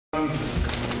Yeah,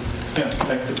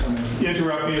 thanks for coming.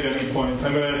 Interrupt me at any point.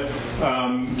 I'm going to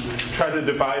try to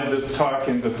divide this talk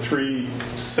into 3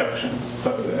 sections,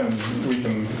 and we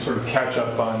can sort of catch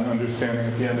up on understanding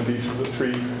at the end of each of the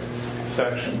 3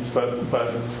 sections. But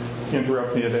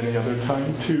interrupt me at any other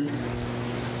time too.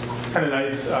 Kind of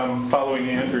nice following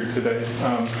Andrew today,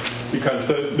 because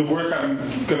the work I'm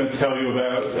going to tell you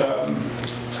about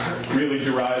really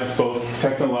derives both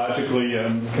technologically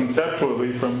and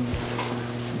conceptually from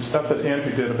stuff that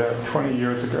Andrew did about 20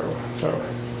 years ago. So,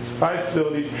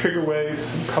 bistability, trigger waves,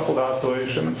 and coupled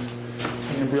oscillations,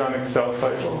 and embryonic cell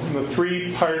cycle. And the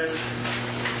 3 parts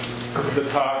of the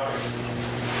talk.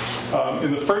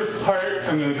 In the first part,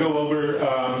 I'm going to go over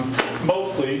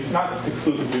mostly, not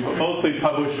exclusively, but mostly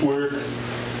published work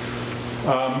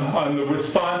on the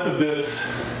response of this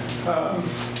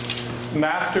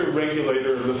master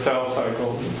regulator of the cell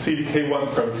cycle,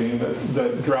 CDK1 protein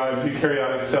that drives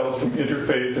eukaryotic cells from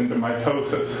interphase into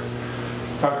mitosis.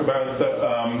 Talk about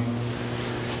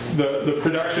the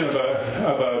production of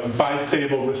a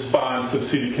bistable response of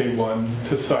CDK1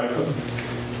 to cyclin,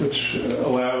 which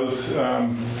allows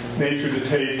nature to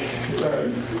take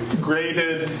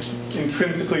graded,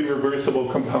 intrinsically reversible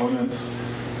components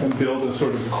and build a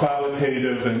sort of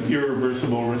qualitative and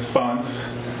irreversible response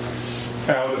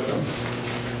out of them.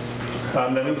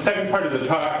 Then in the second part of the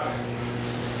talk,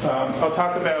 I'll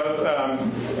talk about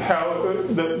how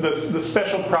the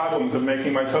special problems of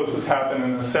making mitosis happen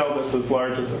in a cell that's as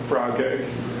large as a frog egg.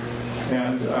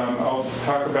 And I'll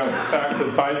talk about the fact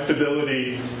that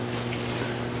bistability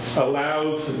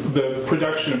allows the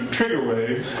production of trigger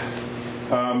waves,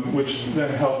 which then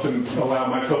help to allow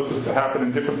mitosis to happen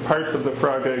in different parts of the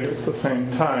frog egg at the same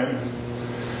time.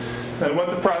 And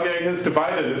once a frog egg is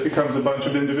divided, it becomes a bunch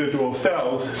of individual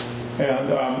cells.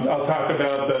 And I'll talk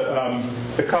about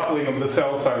the coupling of the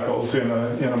cell cycles in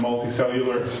a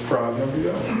multicellular frog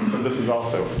embryo. So this is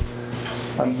also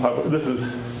unpublished.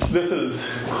 This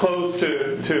is close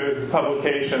to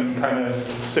publication, kind of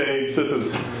safe. This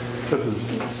is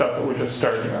stuff that we're just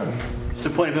starting on. Just a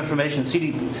point of information,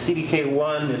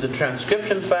 CDK1 is a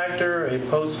transcription factor, a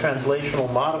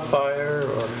post-translational modifier,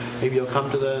 or maybe you'll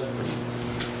come to that?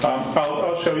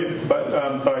 I'll show you, but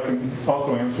I can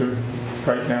also answer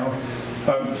right now.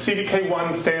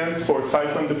 CDK1 stands for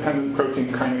cyclin-dependent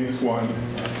protein kinase 1.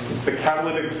 It's the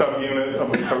catalytic subunit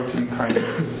of a protein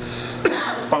kinase. It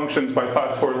functions by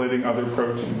phosphorylating other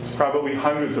proteins, probably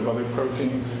hundreds of other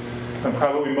proteins. And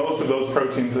probably most of those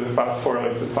proteins that it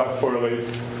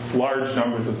phosphorylates large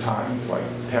numbers of times, like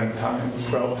 10 times,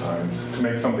 12 times, to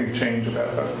make something change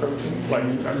about that protein. Like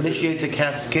initiates a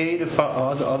cascade of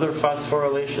other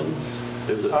phosphorylations?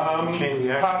 Chain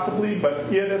reaction? Possibly,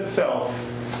 but it itself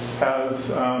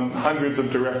has hundreds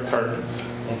of direct targets.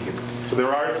 Thank you. So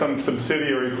there are some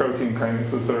subsidiary protein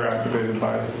kinases that are activated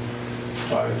by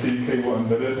CDK1,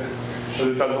 but it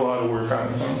does a lot of work on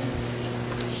its own.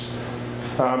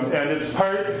 And it's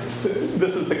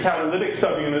this is the catalytic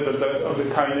subunit of the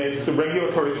kinase. The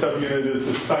regulatory subunit is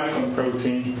the cyclin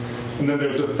protein. And then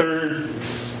there's a third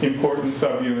important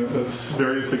subunit that's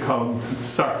variously called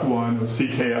SUC1 or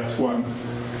CKS1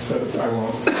 that I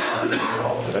won't talk about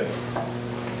all today.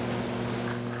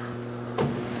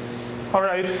 All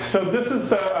right, so this is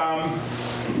the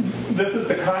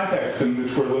context in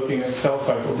which we're looking at cell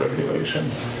cycle regulation.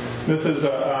 This is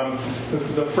a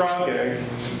frog egg.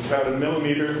 It's about a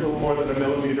little more than a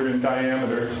millimeter in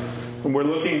diameter, and we're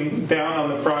looking down on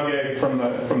the frog egg from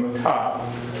the top.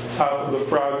 Top of the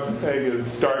frog egg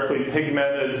is darkly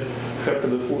pigmented, except for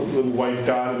this little white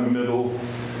dot in the middle.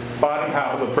 Bottom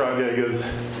half of the frog egg is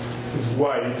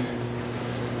white.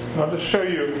 And I'll just show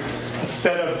you a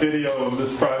sped-up video of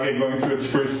this frog egg going through its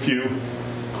first few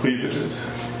cleavages.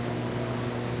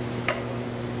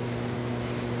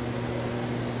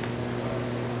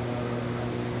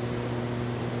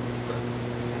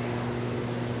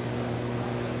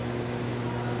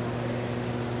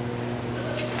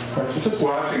 So just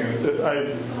watching it,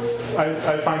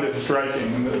 I find it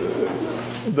striking. And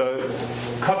the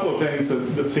couple of things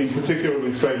that seem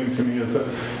particularly striking to me is that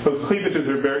those cleavages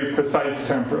are very precise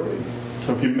temporally.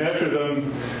 So if you measure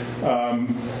them,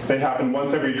 they happen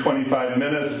once every 25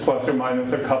 minutes, plus or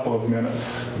minus a couple of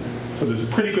minutes. So there's a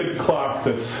pretty good clock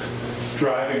that's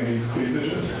driving these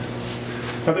cleavages.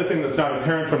 Another thing that's not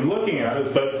apparent from looking at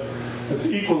it, but it's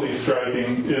equally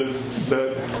striking, is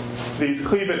that these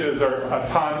cleavages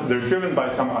they're driven by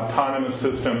some autonomous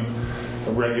system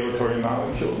of regulatory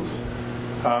molecules.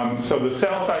 So the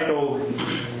cell cycle,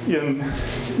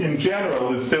 in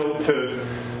general, is built to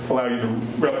allow you to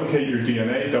replicate your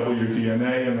DNA, double your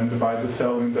DNA, and then divide the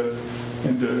cell into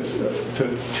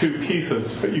 2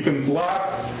 pieces. But you can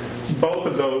block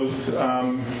those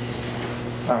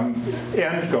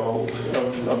end goals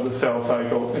of the cell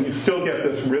cycle, and you still get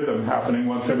this rhythm happening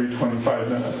once every 25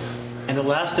 minutes. And the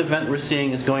last event we're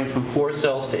seeing is going from 4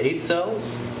 cells to 8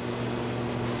 cells?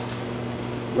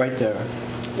 Right there.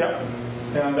 Yep.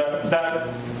 And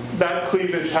that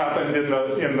cleavage happened in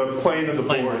the plane of the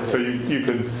board, so you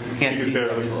could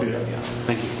barely see it. Yeah.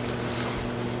 Thank you.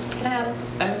 Can I ask,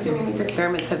 I'm assuming these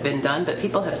experiments have been done, but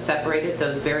people have separated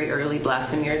those very early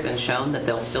blastomeres and shown that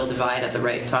they'll still divide at the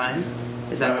right time?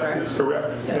 Is that correct? That's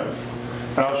correct. Yeah.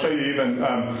 And I'll show you even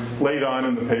late on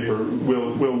in the paper,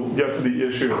 we'll get to the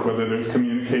issue of whether there's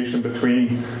communication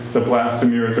between the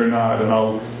blastomeres or not, and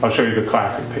I'll show you the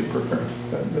classic paper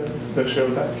first that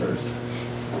showed that first.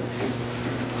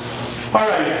 All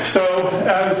right, so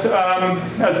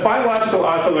as biological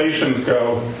oscillations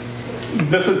go,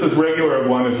 this is as regular a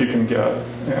one as you can get,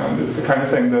 and it's the kind of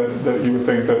thing that you would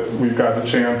think that we've got a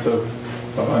chance of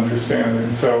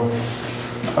understanding. So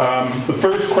the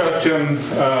first question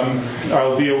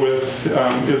I'll deal with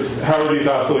is how are these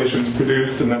oscillations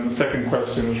produced, and then the second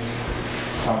question is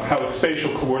how is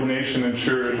spatial coordination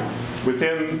ensured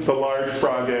within the large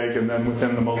frog egg and then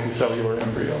within the multicellular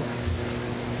embryo.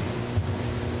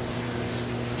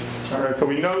 All right, so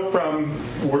we know from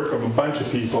work of a bunch of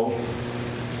people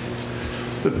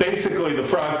that basically the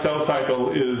frog cell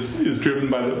cycle is driven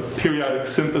by the periodic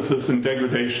synthesis and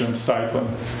degradation of cyclin.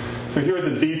 So here's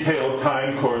a detailed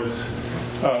time course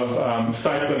of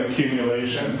cyclin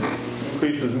accumulation. It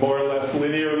increases more or less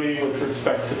linearly with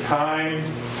respect to time,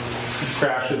 and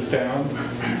crashes down.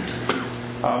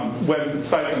 When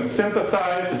cyclin is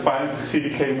synthesized, it binds to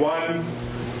CDK1,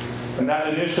 and that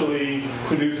initially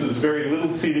produces very little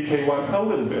CDK1, a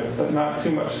little bit, but not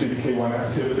too much CDK1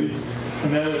 activity.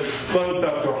 And then it explodes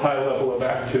up to a high level of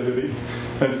activity.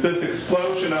 And it's this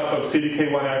explosion up of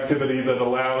CDK1 activity that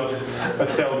allows a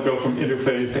cell to go from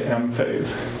interphase to M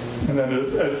phase. And then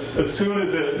as soon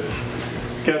as it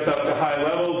gets up to high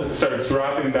levels, it starts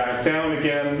dropping back down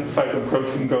again. Cyclin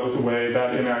protein goes away.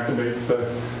 That inactivates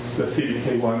the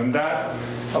CDK1. And that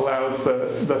allows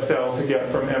the cell to get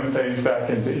from M phase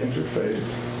back into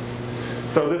interphase.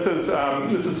 So this is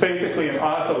basically an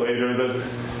oscillator that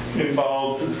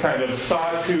involves this kind of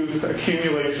sawtooth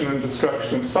accumulation and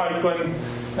destruction of cyclin,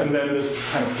 and then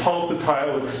this kind of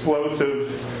pulsatile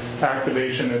explosive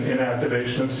activation and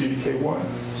inactivation of CDK1.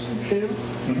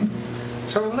 Mm-hmm.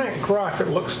 So in that graph, it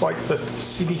looks like the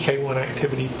CDK1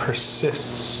 activity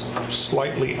persists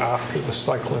slightly after the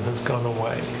cyclin has gone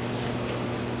away.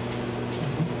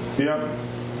 Yeah.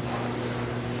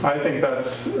 I think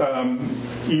that's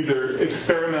either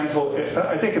experimental,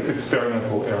 I think it's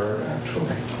experimental error,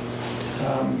 actually.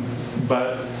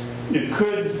 But it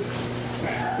could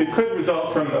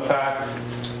result from the fact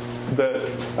that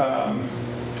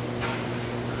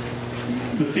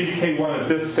the CDK1 at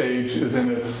this stage is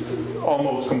in its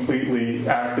almost completely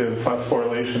active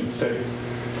phosphorylation state.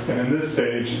 And in this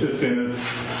stage, it's in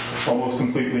its almost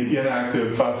completely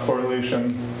inactive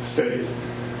phosphorylation state.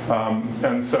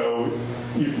 And so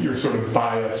you're sort of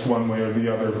biased one way or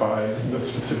the other by the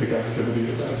specific activity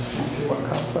of those CDK1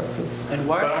 complexes. And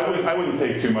why? But I wouldn't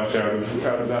take too much out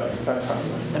of that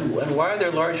timeline. And why are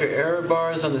there larger error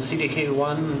bars on the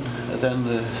CDK1 than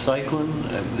the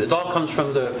cyclin? It all comes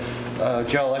from the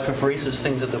gel electrophoresis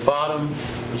things at the bottom.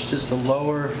 It's just the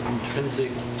lower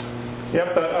intrinsic.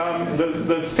 Yep,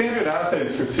 the standard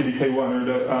assays for CDK1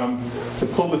 are to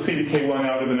pull the CDK1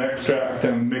 out of an extract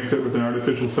and mix it with an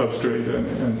artificial substrate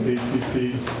and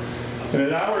ATP. And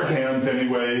in our hands,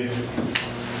 anyway,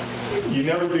 you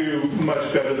never do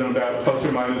much better than about plus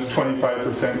or minus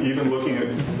 25%, even looking at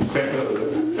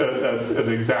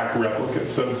exact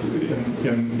replicates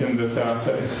in this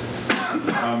assay.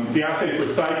 The assay for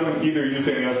cyclin, either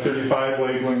using S35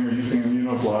 labeling or using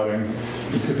immunoblotting,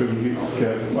 you typically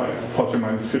get like plus or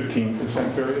minus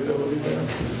 15% variability there.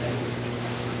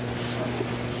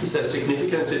 Is there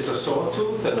significance? It's a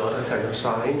sawtooth and not a kind of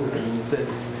sign?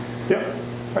 Yeah,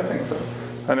 I think so.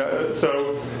 And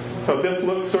so this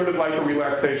looks sort of like a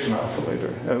relaxation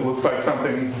oscillator. It looks like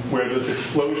something where this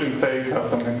explosion phase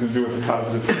has something to do with the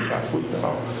positive feedback loop. And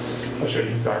I'll show you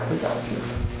exactly that here.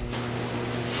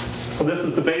 So this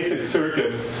is the basic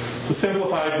circuit. It's a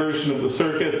simplified version of the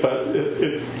circuit, but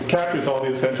it captures all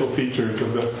the essential features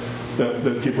of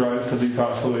that give rise to these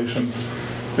oscillations.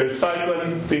 There's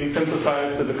cyclin being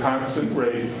synthesized at a constant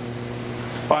rate,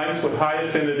 binds with high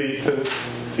affinity to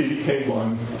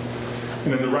CDK1,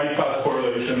 and in the right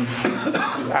phosphorylation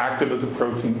is active as a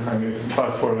protein kinase and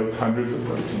phosphorylates hundreds of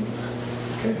proteins.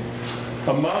 Okay.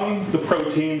 Among the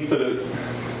proteins that it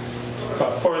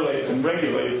phosphorylates and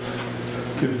regulates,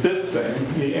 is this thing,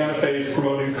 the anaphase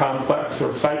promoting complex, or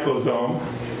cyclosome.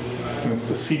 And it's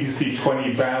the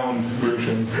CDC20 bound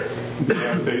version of the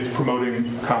anaphase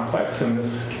promoting complex in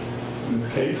this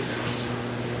case.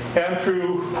 And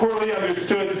through a poorly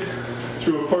understood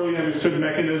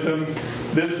mechanism,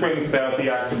 this brings about the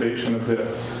activation of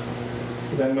this.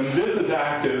 Then when this is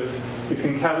active, it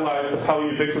can catalyze the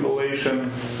polyubiquitination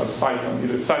of cyclin,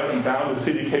 either cyclin bound to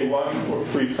CDK1 or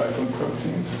free cyclin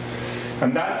proteins.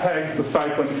 And that tags the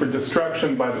cyclin for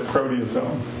destruction by the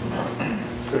proteasome.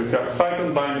 So we've got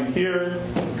cyclin binding here,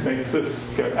 makes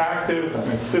this get active, that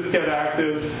makes this get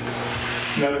active,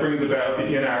 and that brings about the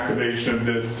inactivation of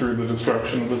this through the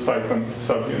destruction of the cyclin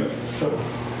subunit. So,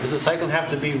 does the cyclin have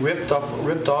to be ripped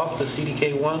off the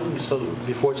CDK1 so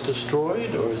before it's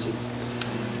destroyed, or is it?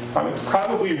 It's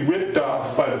probably ripped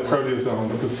off by the proteasome,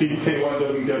 but the CDK1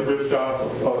 doesn't get ripped off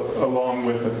along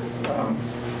with it.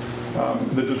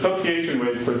 The dissociation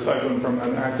rate for cyclin from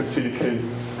an active CDK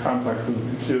complex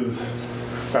is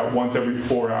about once every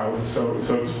 4 hours, so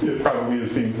it probably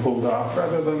is being pulled off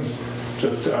rather than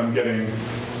just getting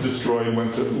destroyed when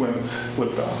it's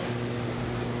flipped off.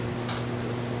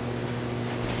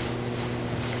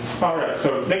 All right,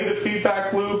 so negative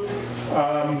feedback loop.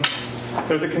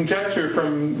 There's a conjecture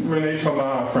from René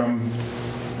Thomas from,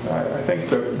 I think,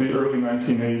 the early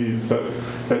 1980s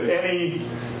that any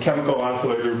chemical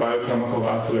oscillator, biochemical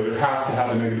oscillator, has to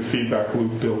have a negative feedback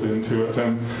loop built into it.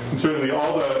 And certainly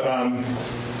all the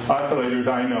oscillators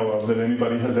I know of that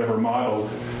anybody has ever modeled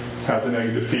has a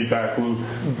negative feedback loop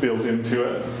built into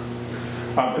it.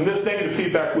 And this negative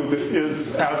feedback loop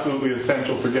is absolutely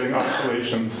essential for getting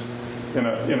oscillations in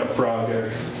a frog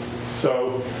egg.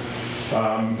 So,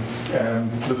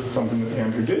 and this is something that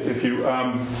Andrew did. If you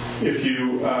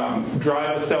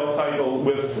drive a cell cycle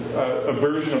with a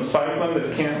version of cyclin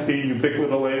that can't be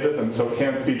ubiquitinated and so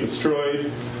can't be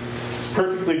destroyed, it's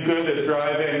perfectly good at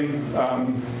driving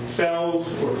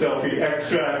cells or cell-free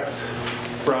extracts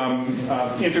from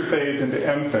interphase into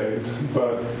M phase,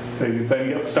 but they then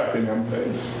get stuck in M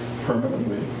phase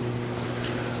permanently.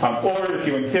 Or if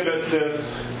you inhibit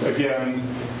this, again,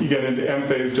 you get into M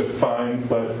phase just fine,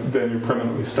 but then you're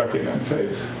permanently stuck in M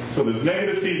phase. So there's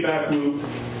negative feedback loop.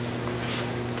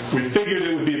 We figured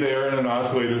it would be there in an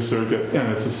oscillator circuit,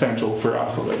 and it's essential for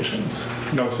oscillations.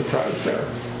 No surprise there.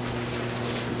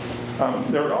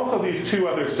 There are also these two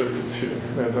other circuits here.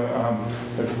 There's a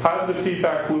positive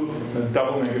feedback loop and a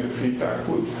double negative feedback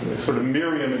loop. They're sort of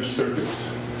mirror image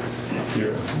circuits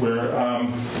here, where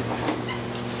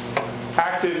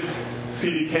active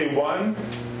CDK1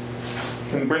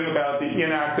 can bring about the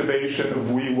inactivation of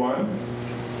WEE1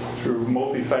 through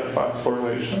multi-site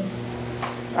phosphorylation.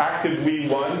 Active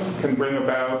WEE1 can bring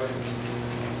about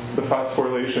the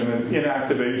phosphorylation and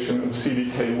inactivation of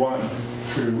CDK1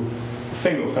 through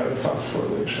single-site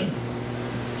phosphorylation.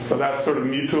 So that's sort of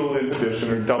mutual inhibition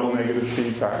or double negative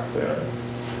feedback there.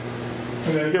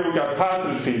 And then here we've got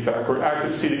positive feedback where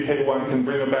active CDK1 can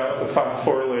bring about the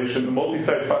phosphorylation, the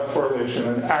multi-site phosphorylation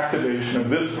and activation of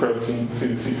this protein,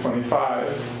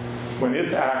 CDC25. When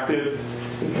it's active,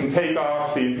 it can take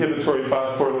off the inhibitory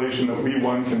phosphorylation that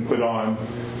WEE1 can put on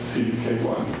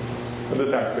CDK1. So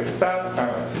this activates that,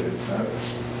 activates that.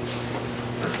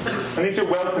 And these are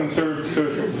well-conserved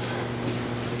circuits.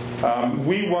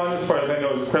 WEE1, as far as I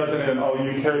know, is present in all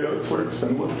eukaryotes where it's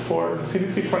been looked for.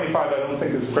 CDC25 I don't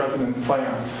think is present in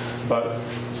plants, but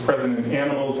it's present in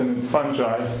animals and in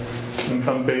fungi and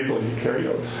some basal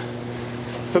eukaryotes.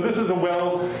 So this is a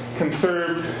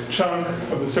well-conserved chunk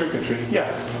of the circuitry.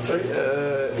 Yeah? Sorry,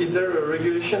 is there a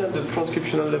regulation at the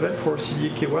transcriptional level for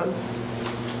CDK1?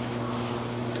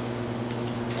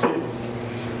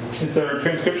 Is there a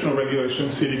transcriptional regulation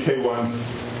of CDK1?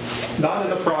 Not in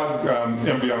the frog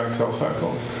embryonic cell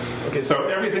cycle. Okay, so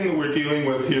everything that we're dealing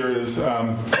with here is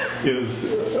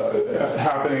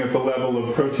happening at the level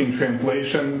of protein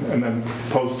translation and then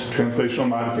post-translational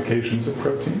modifications of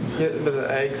proteins. Yeah, but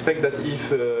I expect that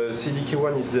if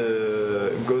CDK1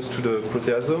 goes to the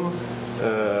proteasome,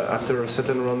 after a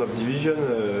certain round of division,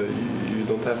 you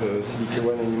don't have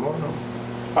CDK1 anymore, no?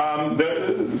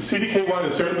 The CDK1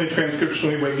 is certainly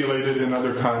transcriptionally regulated in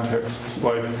other contexts,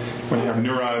 like when you have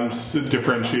neurons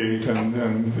differentiate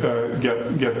and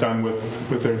get done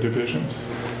with their divisions.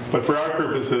 But for our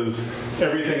purposes,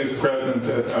 everything is present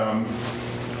at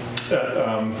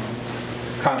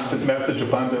constant message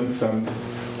abundance, and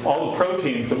all the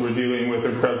proteins that we're dealing with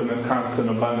are present at constant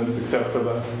abundance except for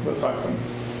the cyclin,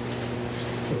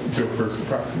 to a first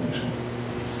approximation.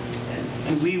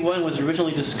 And WEE1 was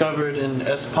originally discovered in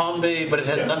S. Palmbe, but it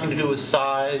has nothing to do with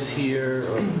size here.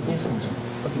 Or...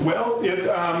 Well,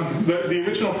 the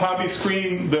original POBI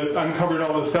screen that uncovered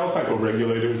all the cell cycle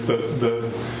regulators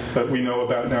that we know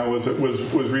about now was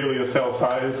really a cell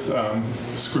size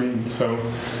screen. So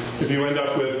if you end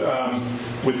up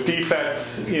with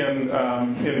defects in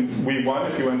We1,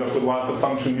 if you end up with loss of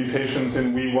function mutations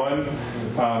in We1,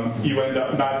 you end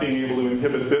up not being able to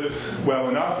inhibit this well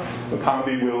enough. The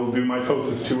POBI will do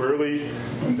mitosis too early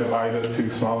and divide it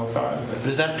too small a size.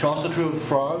 Is that also true of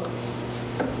frog?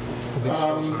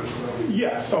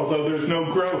 Yes, although there's no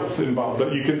growth involved.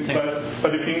 But you can,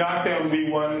 but if you knock down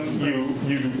V1, you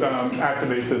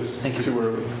activate this too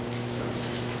early.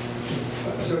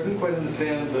 So I didn't quite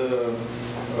understand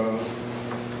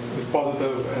this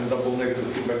positive and double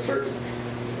negative feedback circuit.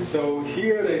 So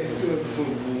here they sort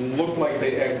of look like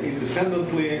they act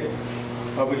independently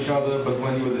of each other, but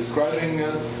when you were describing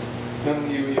it,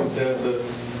 then you said that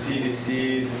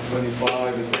CDC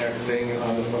 25 is acting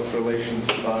on the phosphorylation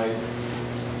side,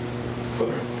 but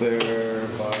they're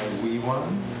by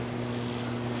We1?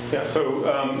 Yeah, so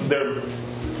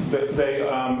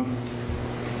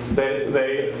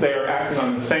they are acting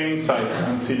on the same site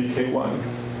on CDK1.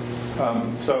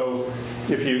 So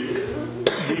if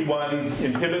V1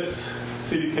 inhibits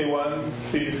CDK1,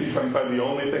 CDC25, the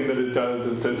only thing that it does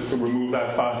is to remove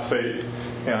that phosphate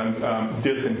and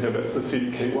disinhibit the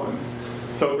CDK1.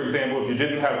 So, for example, if you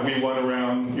didn't have V1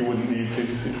 around, you wouldn't need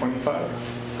CDC25.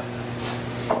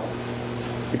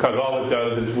 Because all it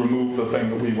does is remove the thing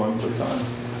that V1 puts on.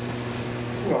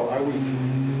 Well, I would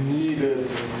need it,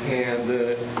 and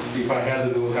if I had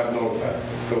it, it would have no effect.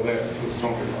 So that's a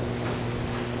strong argument.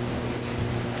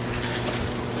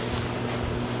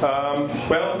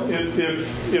 Well,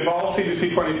 if all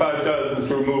CDC25 does is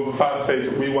to remove a phosphate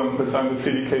that V1 puts onto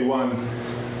CDK1,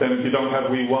 then if you don't have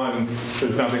V1,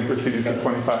 there's nothing for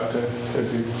CDC25 to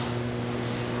do.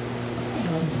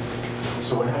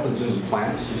 So what happens in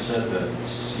plants? You said that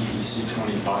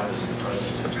CDC25 isn't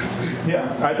present in plants.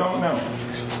 Yeah, I don't know.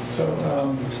 So,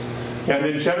 and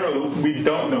in general, we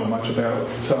don't know much about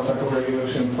cell cycle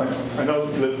regulation in plants. I know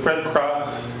that Fred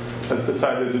Cross has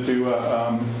decided to do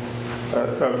a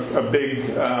big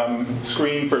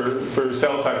screen for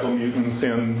cell cycle mutants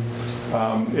in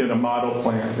a model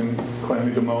plant in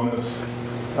Chlamydomonas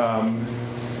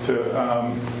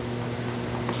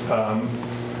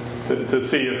to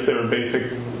see if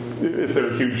there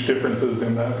are huge differences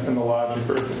in the logic,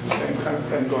 or if it's the same kind of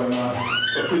thing going on.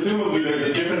 But presumably there's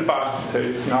a different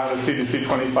phosphatase, not a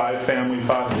CDC25 family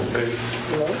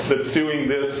phosphatase, that's doing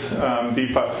this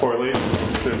dephosphorylation.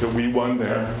 There's a V1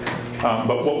 there.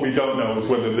 But what we don't know is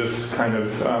whether this kind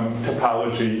of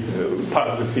topology,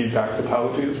 positive feedback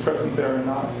topology, is present there or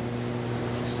not.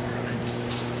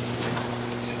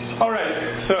 All right,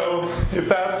 so if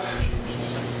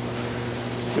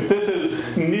this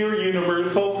is near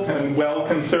universal and well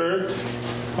conserved,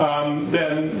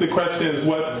 then the question is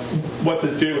what's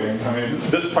it doing? I mean,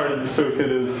 this part of the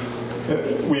circuit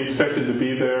we expected to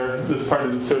be there. This part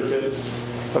of the circuit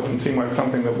doesn't seem like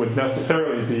something that would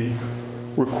necessarily be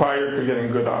required for getting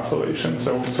good oscillation.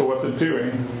 So what's it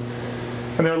doing?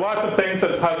 And there are lots of things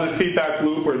that a positive feedback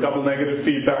loop or a double negative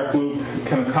feedback loop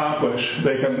can accomplish.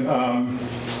 They can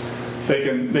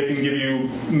give you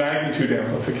magnitude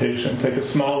amplification. Take a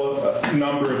small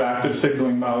number of active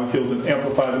signaling molecules and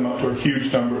amplify them up to a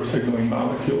huge number of signaling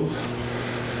molecules.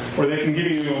 Or they can give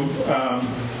you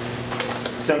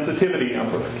sensitivity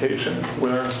amplification,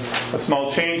 where a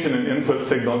small change in an input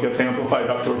signal gets amplified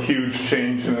up to a huge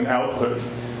change in an output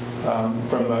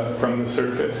from the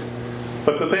circuit.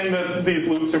 But the thing that these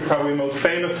loops are probably most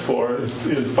famous for is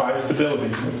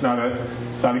bistability. It's not a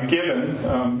given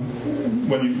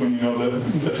when you know the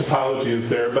topology is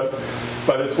there, but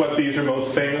it's what these are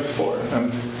most famous for.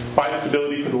 And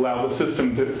bistability could allow the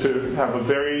system to have a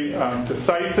very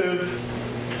decisive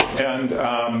and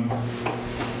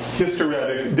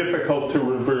hysteretic, difficult to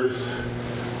reverse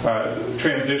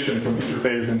transition from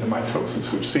interphase into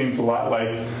mitosis, which seems a lot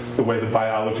like the way the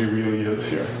biology really is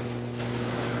here.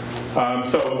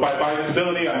 So by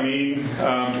bistability, I mean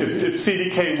if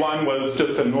CDK1 was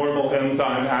just a normal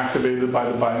enzyme activated by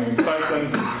the binding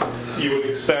cyclin, you would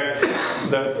expect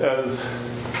that as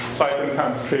cyclin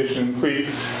concentration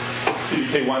increased,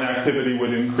 CDK1 activity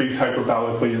would increase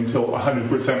hyperbolically until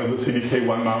 100% of the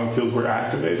CDK1 molecules were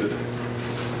activated.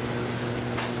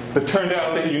 It turned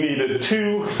out that you needed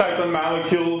 2 cyclin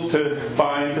molecules to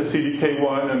bind to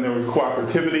CDK1, and there was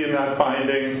cooperativity in that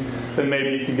binding. Then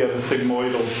maybe you can get a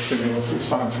sigmoidal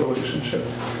stimulus-response relationship.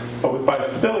 But with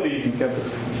bistability, you can get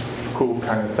this cool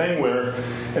kind of thing where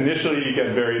initially you get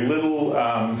very little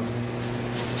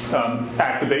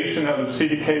activation of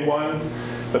CDK1,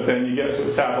 but then you get to a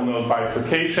saddle node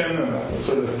bifurcation, and that's a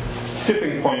sort of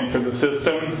tipping point for the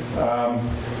system,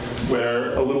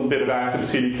 where a little bit of active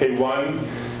CDK1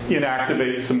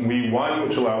 inactivates some Wee1,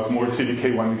 which allows more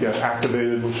CDK1 to get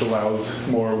activated, which allows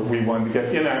more Wee1 to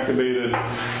get inactivated,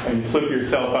 and you flip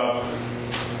yourself up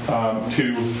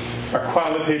to a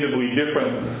qualitatively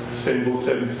different stable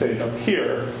steady state up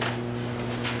here.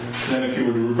 And then if you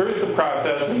were to reverse the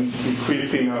process and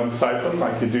decrease the amount of cyclin,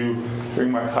 like you do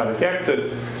during mitotic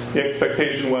exit, the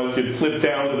expectation was you'd flip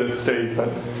down to this state, but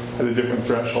at a different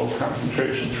threshold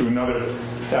concentration through another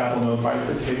saddle node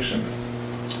bifurcation.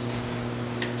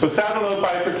 So saddle node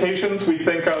bifurcations we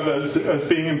think of as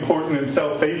being important in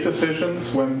cell fate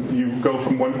decisions when you go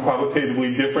from one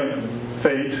qualitatively different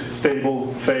fate,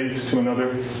 stable fate, to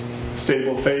another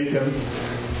stable fate in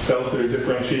cells that are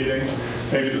differentiating.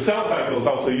 Maybe the cell cycle is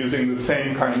also using the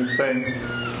same kind of thing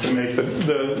to make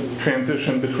the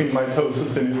transition between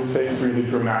mitosis and interphase really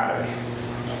dramatic.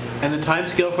 And the time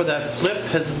scale for that flip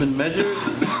has been measured?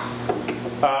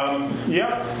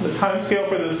 Yep, the time scale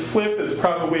for this flip is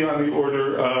probably on the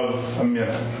order of a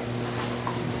minute.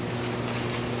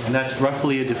 And that's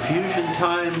roughly a diffusion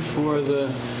time for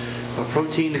a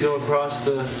protein to go across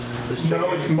the string?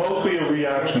 No, it's mostly a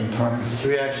reaction time. It's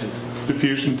reaction.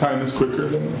 Diffusion time is quicker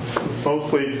than this. It's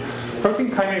mostly protein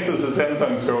kinases as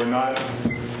enzymes, though, are not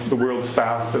the world's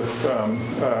fastest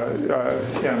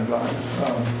enzymes.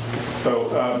 So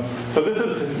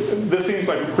this seems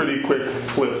like a pretty quick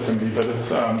flip to me, but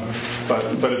it's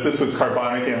but if this was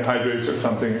carbonic anhydrase or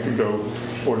something, it could go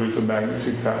orders of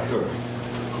magnitude faster.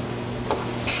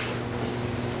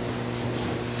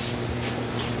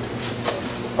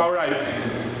 All right,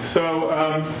 so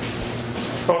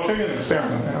I'll show you an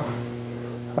experiment now.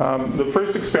 The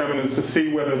first experiment is to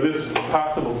see whether this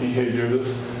possible behavior,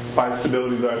 this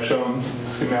bistability that I've shown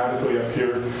schematically up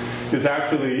here, is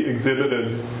actually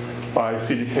exhibited by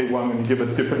CDK1 when you give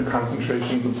it different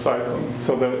concentrations of cyclin.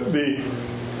 So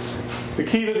the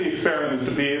key to the experiment is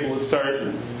to be able to start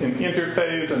in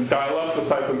interphase and dial up the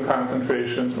cyclin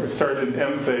concentrations, or start in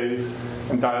M phase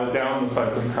and dial down the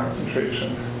cyclin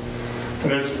concentration.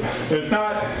 And there's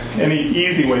not any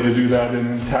easy way to do that in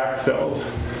intact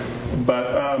cells.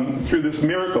 But through this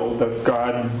miracle that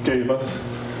God gave us,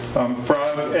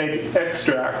 frog egg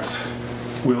extracts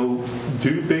will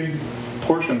do big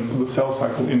portions of the cell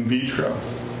cycle in vitro.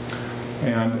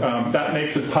 And that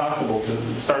makes it possible to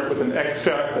start with an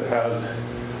extract that has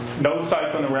no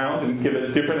cyclin around and give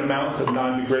it different amounts of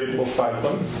non-degradable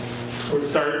cyclin. Or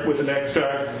start with an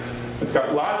extract that's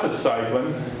got lots of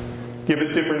cyclin, give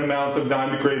it different amounts of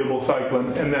non-degradable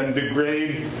cyclin, and then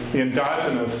degrade the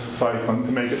endogenous cyclin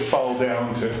to make it fall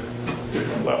down to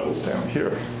different levels down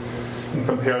here, and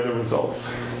compare the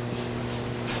results.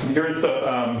 And here's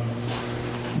the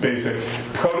basic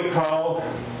protocol.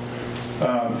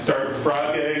 Start with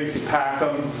frog eggs, you pack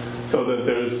them so that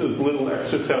there's as little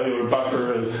extracellular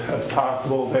buffer as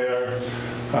possible there.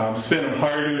 Spin them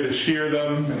harder to shear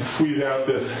them and squeeze out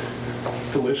this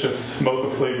delicious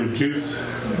mocha-flavored juice.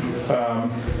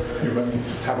 Here, let me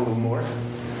just have a little more.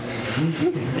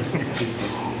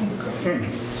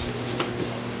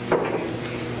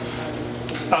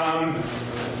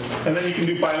 And then you can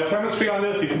do biochemistry on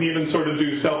this. You can even sort of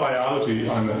do cell biology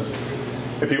on this.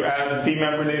 If you add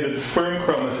demembranated sperm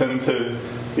chromatin to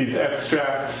these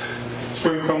extracts,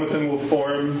 sperm chromatin will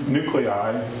form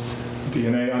nuclei.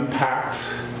 DNA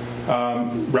unpacks,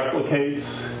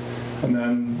 replicates, and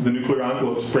then the nuclear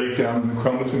envelopes break down and the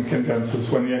chromatin condenses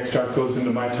when the extract goes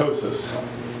into mitosis.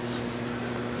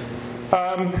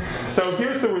 So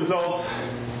here's the results.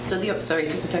 So sorry,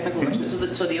 just a technical question.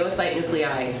 So the oocyte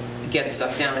nuclei get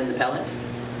stuck down in the pellet?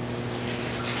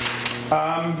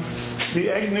 The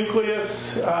egg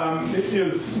nucleus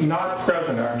is not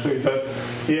present, actually, but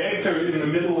the eggs are in the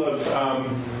middle of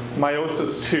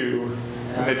meiosis II,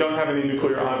 and they don't have any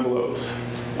nuclear envelopes.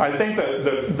 I think that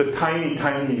the tiny,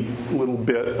 tiny little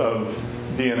bit of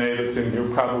DNA that's in here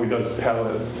probably does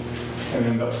pellet and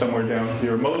end up somewhere down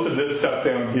here. Most of this stuff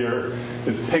down here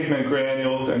is pigment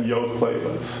granules and yolk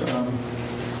platelets.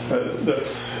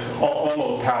 That's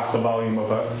almost half the volume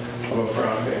of a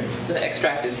frog egg. So the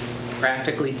extract is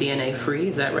practically DNA free,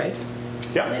 is that right?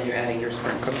 Yeah. And then you're adding your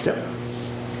sperm chromatin. Yeah.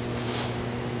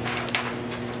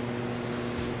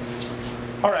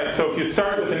 All right, so if you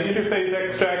start with an interphase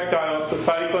extract, dial up the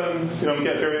cyclin, you don't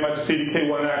get very much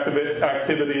CDK1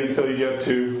 activity until you get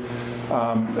to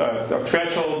a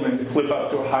threshold, and then you flip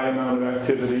up to a high amount of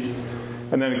activity.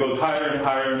 And then it goes higher and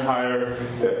higher and higher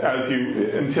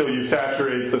until you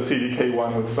saturate the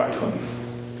CDK1 with cyclin.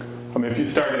 If you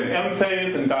start in M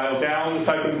phase and dial down, the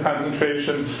cyclin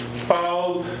concentration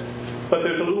falls. but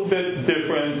there's a little bit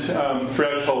different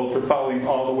threshold for falling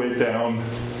all the way down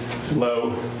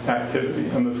low activity.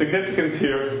 And the significance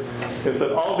here is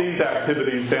that all these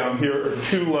activities down here are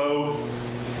too low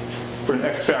for an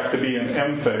extract to be in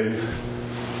M phase,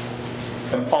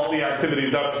 and all the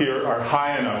activities up here are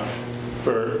high enough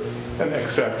for an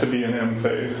extract to be in M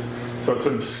phase. So it's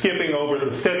sort of skipping over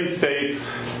the steady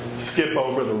states, skip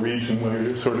over the region where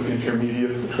you're sort of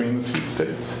intermediate between the two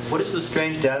states. What is the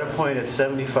strange data point at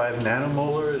 75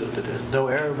 nanomolar? No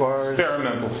error bars?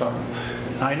 Experimental science.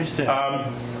 I understand.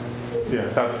 Yeah,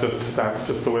 that's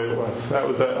just the way it was. That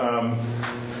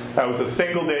was a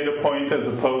single data point as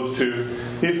opposed to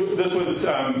this was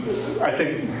I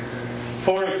think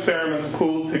 4 experiments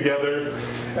pooled together,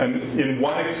 and in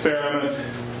one experiment,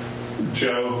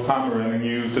 Joe Pomeranian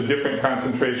used a different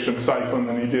concentration of cyclin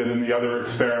than he did in the other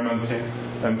experiments,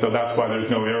 and so that's why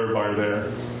there's no error bar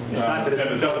there. It's not that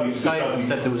it doesn't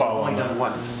that it was only done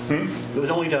once. It was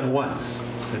only done once.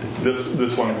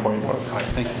 This one point was. All right,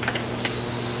 thank you.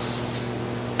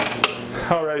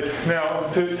 All right. Now,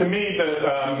 to me,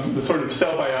 the sort of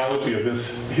cell biology of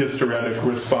this hysteretic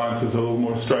response is a little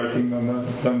more striking than the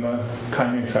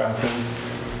kinase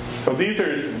assays. So these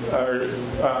are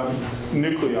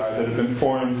nuclei that have been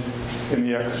formed in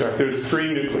the extract. There's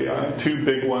 3 nuclei, 2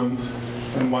 big ones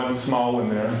and 1 small one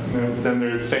there. And then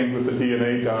they're the same with the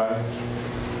DNA dye.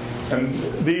 And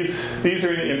these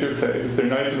are in interphase. They're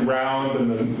nice and round, and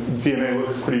the DNA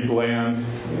looks pretty bland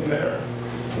in there.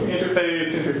 So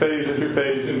interphase, interphase,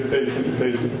 interphase, interphase,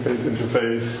 interphase, interphase,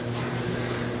 interphase.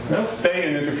 And they'll stay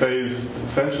in interphase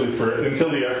essentially until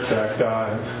the extract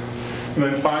dies. And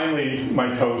then finally,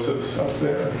 mitosis up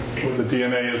there, where the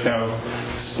DNA is now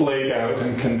splayed out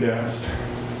and condensed.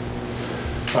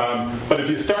 But if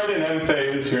you start in M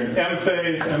phase, you're in M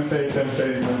phase, M phase, M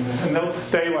phase, and they'll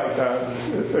stay like that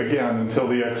again until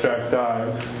the extract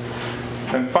dies.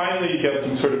 And finally, you get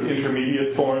some sort of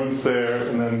intermediate forms there,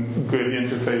 and then good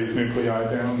interphase nuclei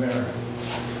down there.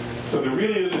 So there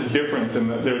really is a difference in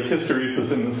that there's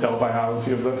hysteresis in the cell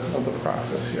biology of the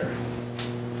process here.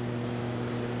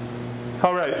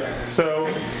 All right, so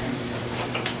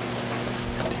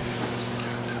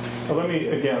let me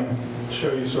again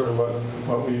show you sort of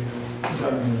what we've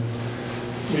done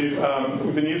here.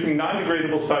 We've been using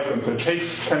non-degradable cyclins, so take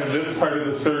kind of this part of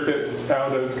the circuit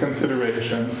out of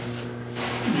consideration.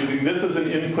 Using this as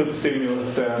an input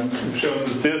stimulus, then we've shown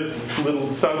that this little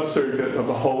sub-circuit of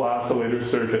the whole oscillator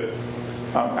circuit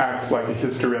acts like a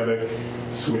hysteretic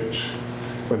switch,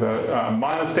 with a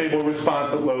monostable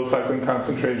response at low cyclin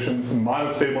concentrations, a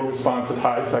monostable response at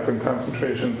high cyclin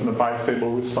concentrations, and a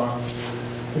bistable response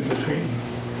in between.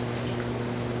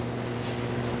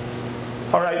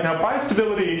 All right, now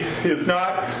bistability is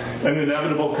not an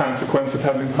inevitable consequence of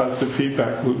having positive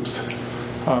feedback loops.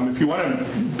 If you want to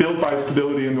build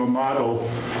bistability into a model,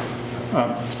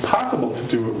 it's possible to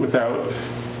do it without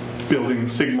building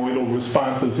sigmoidal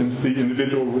responses into the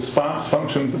individual response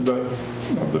functions of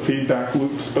the feedback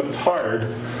loops, but it's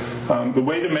hard. The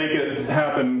way to make it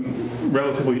happen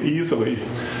relatively easily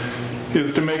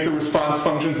is to make the response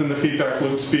functions in the feedback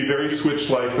loops be very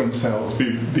switch-like themselves,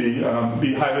 be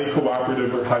highly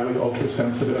cooperative or highly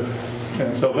ultrasensitive.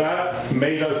 And so that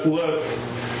made us look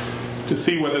to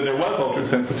see whether there was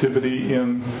ultrasensitivity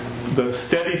in the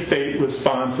steady-state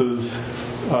responses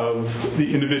of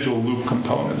the individual loop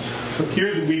components. So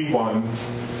here's V1.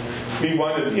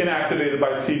 V1 is inactivated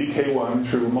by CDK1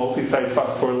 through a multi-site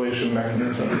phosphorylation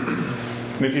mechanism.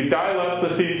 And if you dial up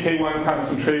the CDK1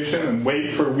 concentration and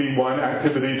wait for V1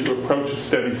 activity to approach a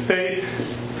steady state,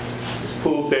 this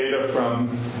pooled data from,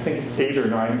 I think, 8 or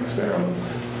 9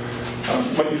 experiments.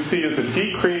 What you see is a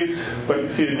decrease, but you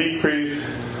see a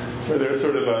decrease where there's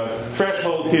sort of a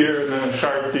threshold here and then a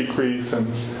sharp decrease, and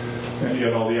you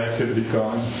get all the activity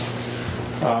gone.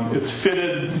 It's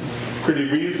fitted pretty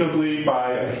reasonably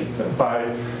by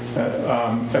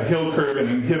a hill curve, an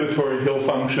inhibitory hill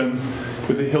function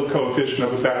with a hill coefficient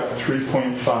of about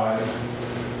 3.5.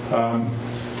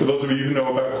 For those of you who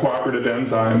know about cooperative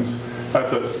enzymes,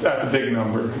 that's a big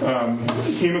number.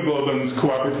 Hemoglobin's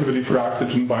cooperativity for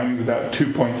oxygen binding is about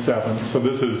 2.7. So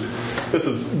this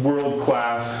is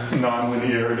world-class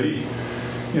nonlinearity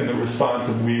in the response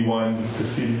of V1 to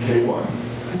CDK1.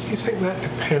 And do you think that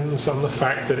depends on the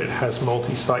fact that it has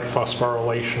multi-site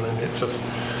phosphorylation and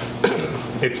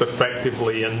it's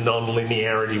effectively a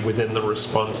nonlinearity within the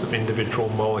response of individual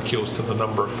molecules to the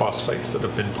number of phosphates that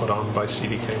have been put on by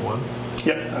CDK1?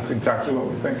 Yep, that's exactly what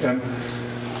we think. And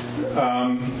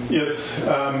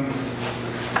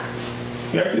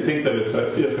We actually think that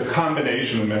it's a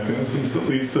combination of mechanisms that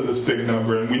leads to this big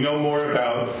number, and we know more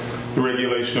about the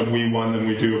regulation of Wee1 than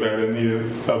we do about any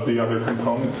of the other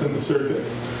components in the circuit.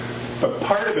 But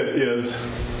part of it is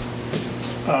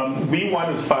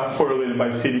Wee1 is phosphorylated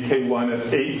by CDK1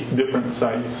 at 8 different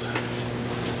sites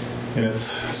in its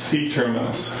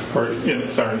C-terminus, or in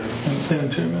its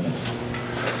N-terminus.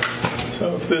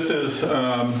 So if this is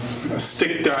a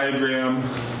stick diagram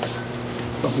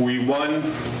of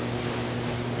Wee1,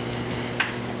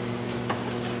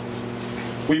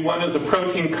 Wee1 is a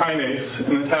protein kinase,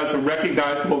 and it has a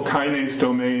recognizable kinase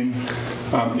domain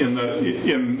in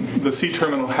the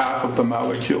C-terminal half of the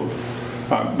molecule.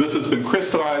 This has been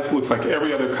crystallized. Looks like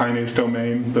every other kinase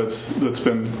domain that's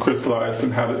been crystallized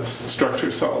and had its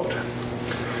structure solved.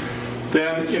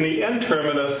 Then in the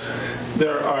N-terminus,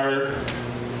 there are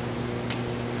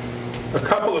a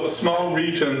couple of small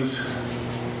regions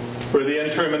where the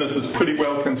N-terminus is pretty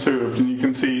well conserved, and you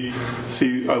can see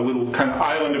a little kind of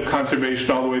island of conservation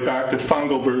all the way back to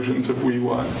fungal versions of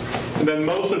Wee1. And then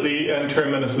most of the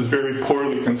N-terminus is very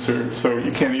poorly conserved, so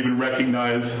you can't even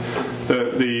recognize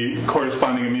the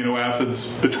corresponding amino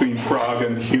acids between frog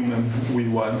and human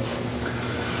Wee1.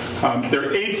 There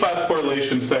are 8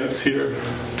 phosphorylation sites here.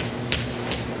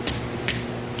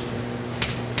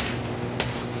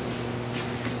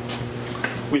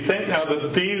 We think now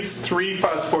that these 3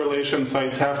 phosphorylation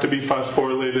sites have to be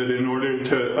phosphorylated in order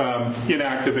to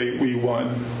inactivate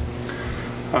Wee1.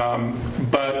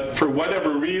 But for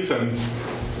whatever reason,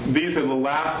 these are the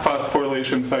last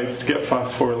phosphorylation sites to get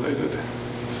phosphorylated.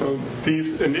 So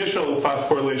these initial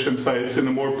phosphorylation sites in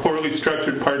the more poorly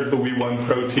structured part of the Wee1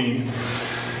 protein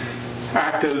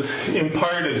act in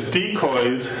part as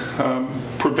decoys,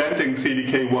 preventing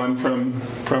CDK1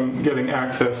 from getting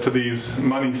access to these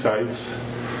money sites.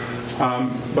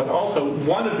 But also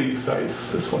one of these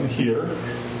sites, this one here,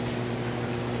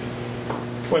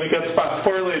 when it gets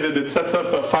phosphorylated, it sets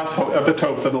up a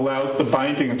phosphoepitope that allows the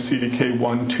binding of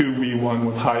CDK1 to Wee1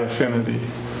 with high affinity.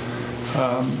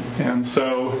 And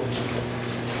so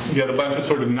you get a bunch of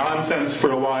sort of nonsense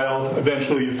for a while.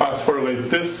 Eventually you phosphorylate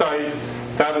this site.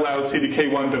 That allows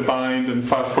CDK1 to bind and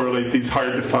phosphorylate these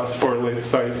hard-to-phosphorylate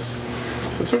sites.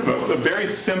 It's sort of a very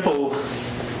simple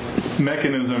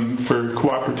mechanism for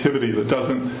cooperativity that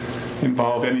doesn't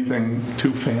involve anything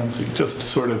too fancy. Just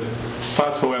sort of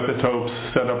phosphoepitopes,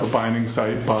 set up a binding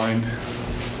site, bind,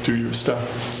 do your stuff.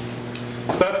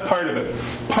 So that's part of it.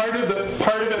 Part of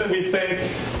it we think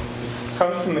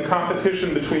comes from the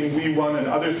competition between Wee1 and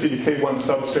other CDK1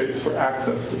 substrates for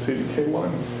access to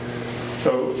CDK1.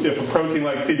 So if a protein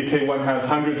like CDK1 has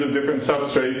hundreds of different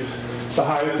substrates, the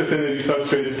highest affinity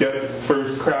substrates get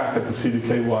first crack at the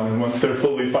CDK1. And once they're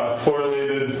fully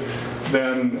phosphorylated,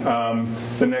 then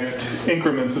the next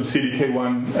increments of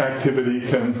CDK1 activity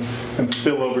can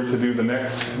spill over to do the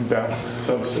next best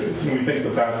substrates. And we think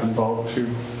that that's involved too.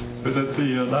 So that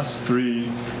the last 3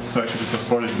 sites of the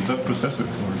phosphorylated, is that processive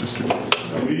or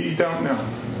distributed? We don't know.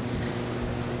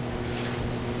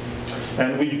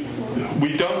 And we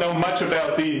don't know much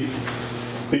about the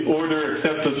order,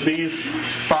 except that these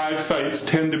 5 sites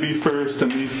tend to be first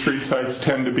and these 3 sites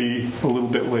tend to be a little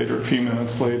bit later, a few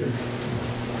minutes later.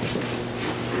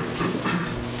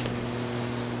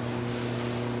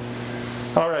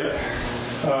 All right.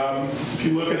 If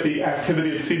you look at the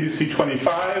activity of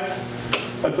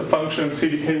CDC25 as a function of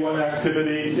CDK1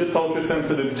 activity, it's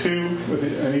ultrasensitive too, with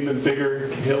an even bigger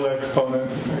Hill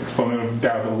exponent of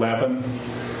about 11.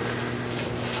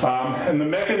 And the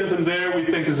mechanism there, we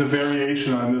think, is a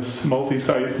variation on this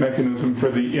multi-site mechanism for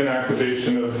the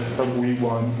inactivation of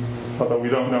Wee1, although we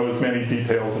don't know as many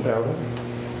details about it.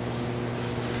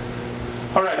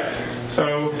 All right,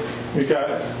 so we've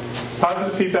got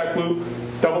positive feedback loop,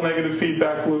 double negative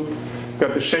feedback loop. We've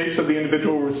got the shapes of the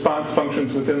individual response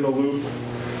functions within the loop.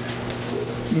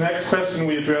 The next question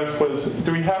we addressed was,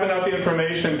 do we have enough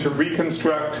information to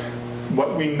reconstruct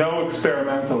what we know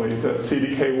experimentally, that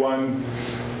CDK1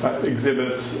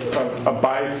 exhibits a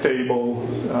bistable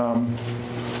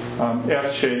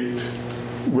S-shaped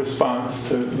response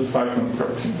to the cyclin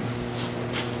protein?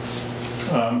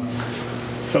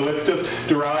 So let's just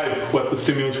derive what the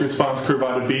stimulus response curve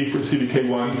ought to be for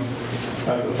CDK1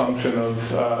 as a function of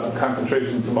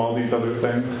concentrations of all these other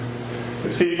things.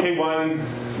 If CDK1,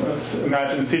 let's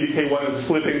imagine CDK1 is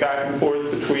flipping back and forth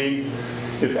between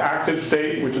its active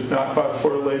state, which is not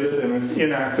phosphorylated, and its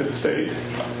inactive state.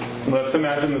 And let's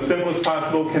imagine the simplest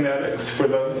possible kinetics for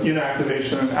the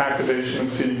inactivation and activation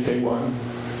of CDK1,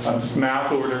 just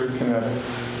mass order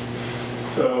kinetics.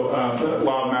 So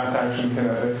law of mass action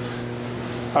kinetics.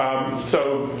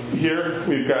 So here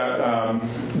we've got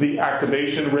the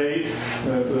activation rate,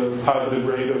 the positive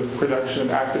rate of production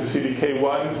of active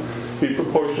CDK1, be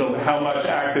proportional to how much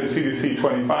active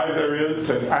CDC25 there is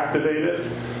to activate it,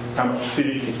 how much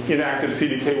inactive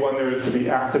CDK1 there is to be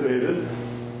activated.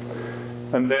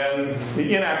 And then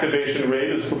the inactivation rate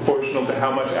is proportional to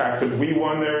how much active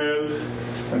W1 there is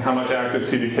and how much active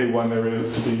CDK1 there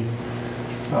is to be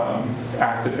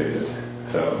activated.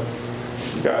 So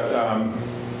we've got a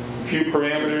few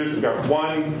parameters. We've got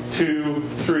 1, 2,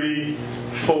 3,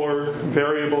 4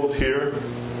 variables here.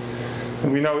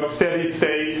 And we know at steady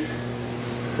state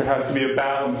there has to be a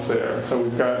balance there. So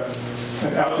we've got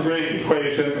an algebraic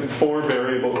equation and 4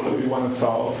 variables that we want to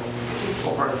solve.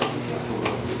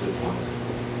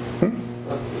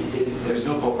 There's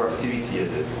no cooperativity at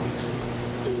that point.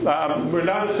 We're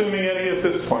not assuming any at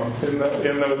this point.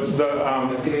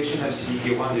 Activation of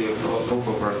CDK1, they have no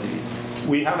cooperativity.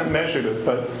 We haven't measured it,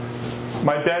 but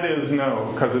my bet is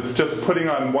no, because it's just putting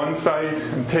on one site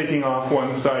and taking off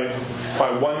one site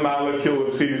by 1 molecule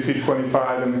of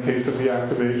CDC25 in the case of the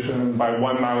activation, and by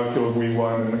 1 molecule of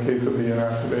W1 in the case of the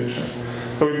inactivation.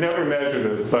 So we've never measured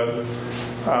it, but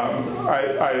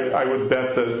I would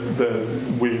bet that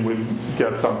we would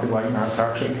get something like mass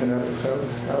action kinetics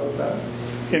out of that.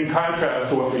 In contrast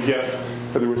to what we get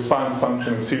for the response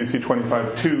function of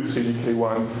CDC25 to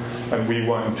CDK1 and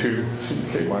W1 to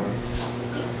CDK1.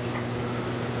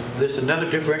 There's another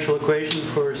differential equation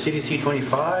for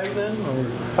CDC25 then?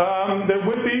 Or? There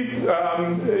would be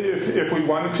if we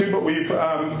wanted to, but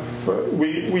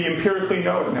we empirically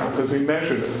know it now because we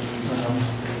measured it.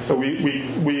 So we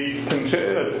can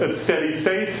at steady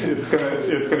state it's going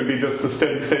to be just the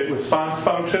steady state response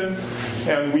function,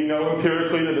 and we know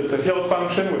empirically that it's a Hill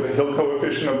function with a Hill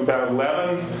coefficient of about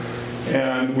 11,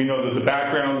 and we know that the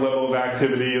background level of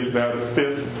activity is about a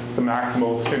fifth the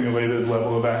maximal stimulated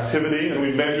level of activity, and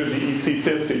we measured the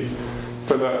EC50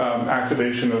 for the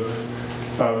activation of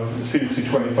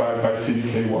CDC25 by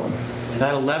CDK1. And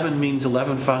that 11 means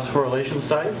 11 phosphorylation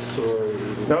sites, or?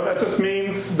 No, that just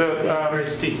means that. Very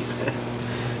steep.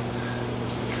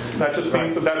 That just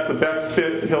means that that's the best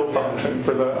fit Hill function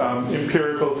for the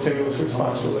empirical stimulus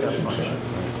response relationship.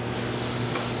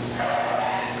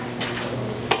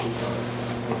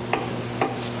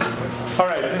 All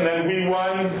right, and then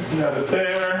V1, you have it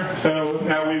there. So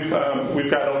now we've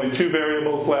got only 2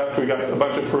 variables left. We've got a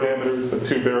bunch of parameters, but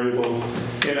 2 variables,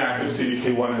 inactive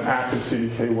CDK1 and active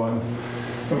CDK1.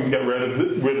 And we can get rid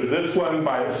of this one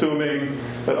by assuming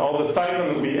that all the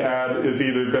cyclin that we add is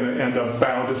either going to end up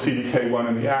bound to CDK1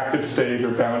 in the active state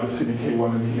or bound to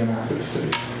CDK1 in the inactive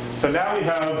state. So now we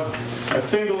have a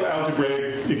single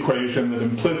algebraic equation that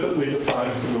implicitly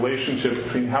defines the relationship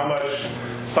between how much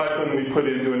cyclin we put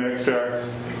into an extract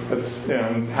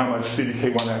and how much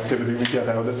CDK1 activity we get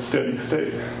out at steady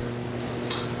state.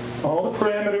 All the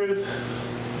parameters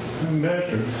are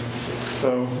measured.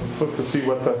 So let's look to see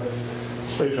what the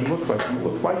equation looks like. And it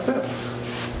looks like this.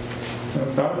 Now,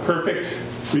 it's not a perfect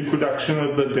reproduction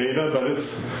of the data, but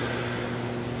it's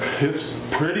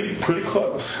pretty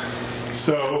close.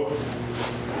 So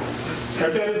our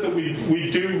bet is that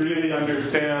we do really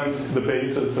understand the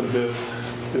basis of this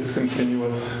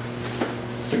continuous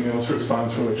stimulus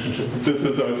response relationship. This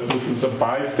is a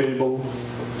bistable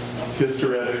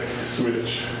hysteretic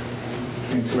switch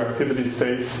between 2 activity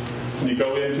states. When you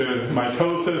go into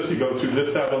mitosis, you go through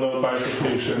this saddle node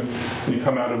bifurcation. When you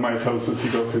come out of mitosis,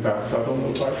 you go through that saddle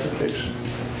node bifurcation.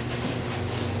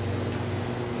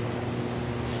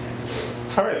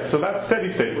 All right, so that's steady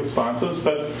state responses,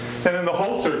 and in the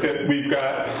whole circuit, we've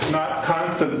got not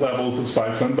constant levels of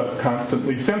cyclin, but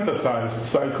constantly synthesized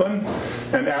cyclin.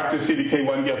 And after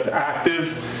CDK1 gets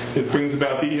active, it brings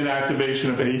about the inactivation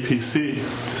of APC.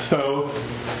 So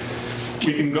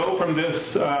we can go from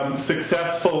this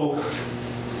successful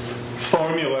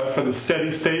formula for the steady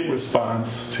state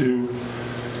response to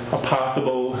a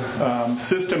possible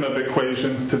system of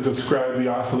equations to describe the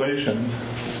oscillations.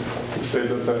 To say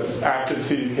that the active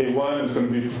CDK1 is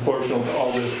going to be proportional to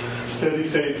all this steady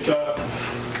state stuff,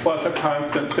 plus a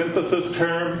constant synthesis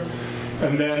term,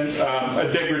 and then a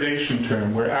degradation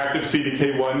term where active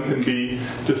CDK1 can be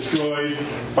destroyed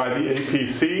by the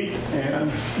APC. And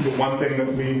the one thing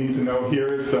that we need to know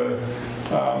here is the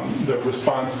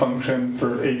response function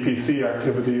for APC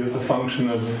activity is a function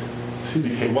of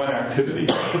CDK1 activity.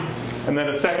 And then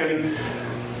a second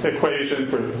equation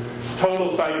for total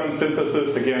cyclin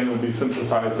synthesis, again, will be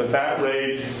synthesized at that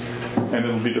rate, and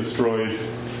it will be destroyed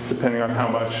depending on how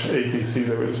much APC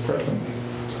there is present.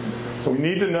 So we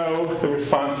need to know the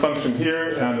response function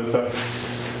here, and it's a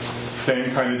same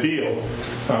kind of deal.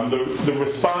 The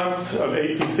response of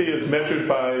APC is measured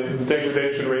by the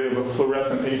degradation rate of a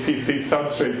fluorescent APC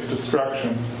substrate's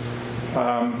destruction.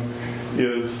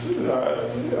 Is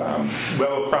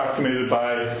well approximated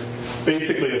by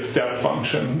basically a step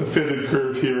function. The fitted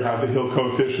curve here has a Hill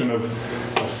coefficient of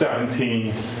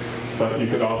 17, but you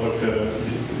could also fit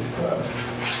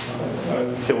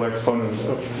a Hill exponent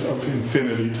of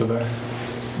infinity to the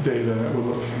data, and it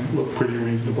would look pretty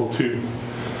reasonable too.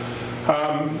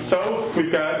 So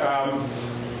we've got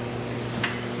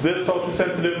this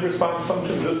ultrasensitive response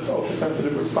function, this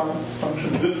ultrasensitive response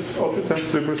function, this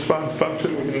ultrasensitive response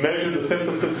function. We can measure the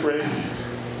synthesis rate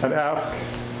and ask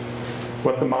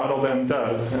what the model then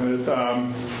does. And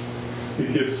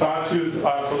it gives sawtooth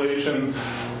oscillations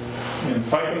in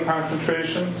cyclin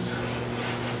concentrations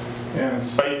and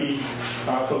spiky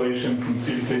oscillations in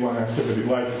CDK1 activity,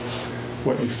 like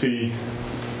what you see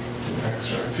in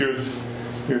extracts.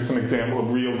 Here's some example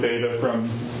of real data from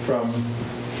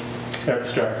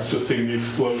extracts, just seeing the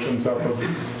explosions up of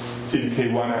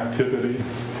CDK1 activity.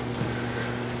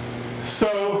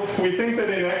 So we think that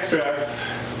in extracts,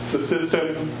 the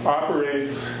system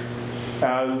operates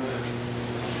as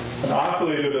an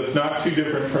oscillator that's not too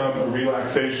different from a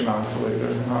relaxation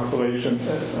oscillator, an oscillation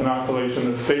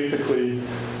that's basically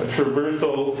a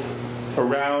traversal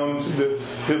around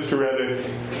this hysteretic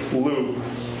loop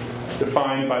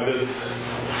defined by this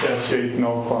S-shaped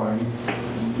null-climb,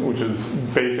 which is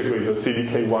basically the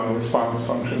CDK1 response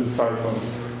function to cyclin.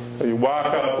 So you walk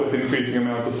up with increasing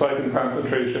amounts of cyclin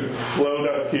concentration, explode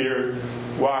up here,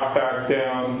 walk back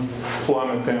down,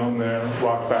 plummet down there,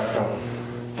 walk back up,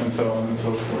 and so on and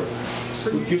so forth.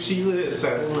 So you see the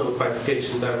saddle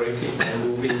bifurcation directly and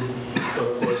moving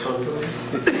horizontally?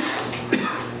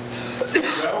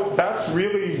 Well, that's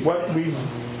really what we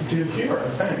did here, I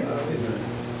think.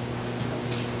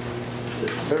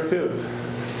 There it is.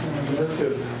 There it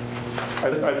is. I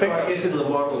think. I guess in the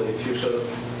model, if you sort of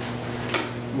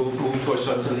move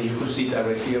horizontally, you could see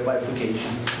directly a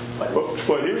bifurcation. Well,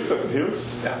 here's there's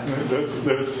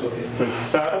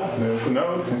saddle, there's the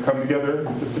node, and come together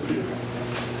and disappear.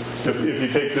 If you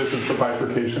take this as the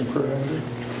bifurcation parameter.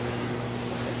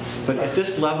 But at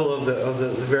this level of the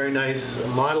very nice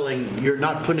modeling, you're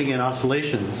not putting in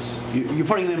oscillations. You're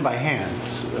putting them by hand.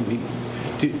 I mean,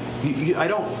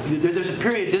 there's a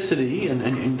periodicity,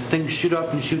 and things shoot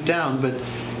up and shoot down, but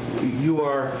you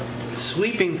are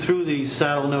sweeping through these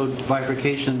saddle node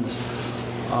bifurcations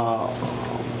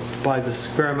by the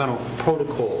experimental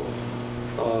protocol.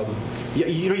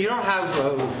 You don't have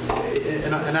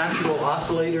an actual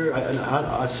oscillator, an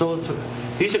oscillator.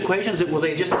 These equations, will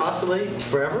they just oscillate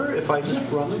forever if I just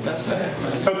run them? That's correct.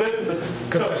 So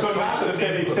not the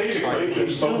steady state equation,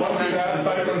 but once you add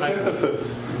cyclin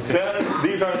synthesis, then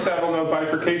these aren't saddle node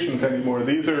bifurcations anymore.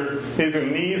 These are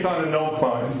knees on a null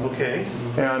climb. Okay.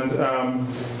 And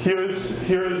here's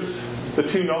the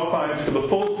two null climbs for the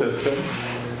full system.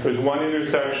 There's one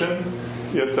intersection.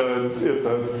 It's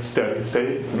a steady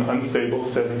state. It's an unstable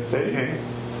steady state. Okay.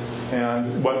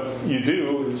 And what you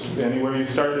do is anywhere you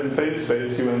start in phase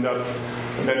space, you end up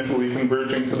eventually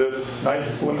converging to this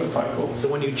nice limit cycle. So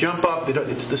when you jump up,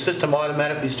 the system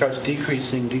automatically starts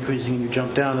decreasing, and you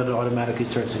jump down, and it automatically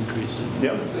starts increasing.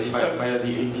 Yep. So by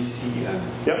the APC.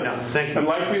 Yep. Yeah, thank you. And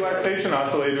like relaxation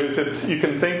oscillators, you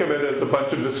can think of it as a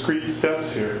bunch of discrete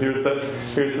steps here. Here's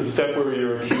the step where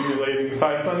you're accumulating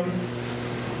cyclin.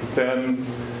 Then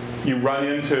you run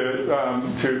into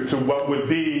to what would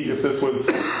be if this was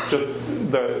just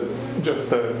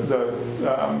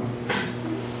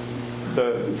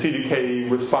the CDK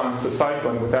response to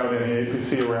cyclin without any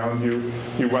APC around you.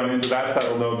 You run into that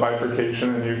saddle node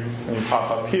bifurcation and you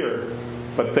pop up here.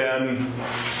 But then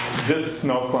this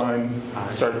null climb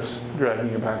starts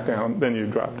dragging you back down. Then you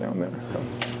drop down there.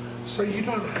 So you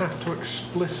don't have to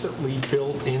explicitly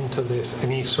build into this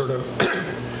any sort of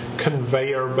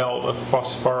conveyor belt of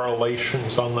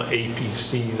phosphorylations on the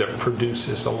APC that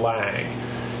produces a lag.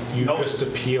 You just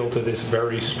appeal to this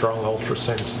very strong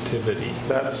ultrasensitivity.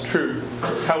 That's true.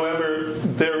 However,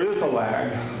 there is a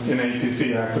lag in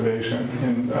APC activation.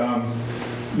 In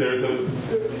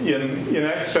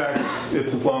extracts,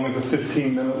 it's as long as a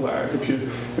 15-minute lag. If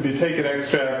you take an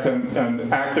extract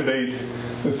and activate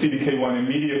the CDK1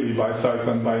 immediately by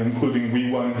cyclin by including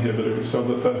WEE1 inhibitors, so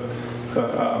that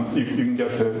you can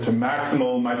get to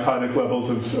maximal mitotic levels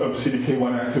of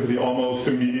CDK1 activity almost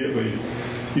immediately.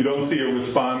 You don't see a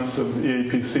response of the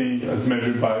APC as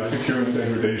measured by securement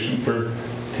degradation for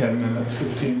 10 minutes,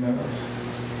 15 minutes.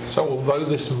 So although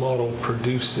this model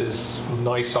produces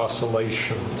nice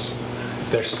oscillations,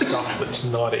 there's stuff that's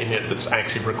not in it that's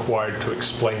actually required to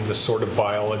explain the sort of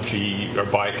biology or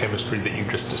biochemistry that you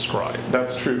just described.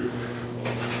 That's true.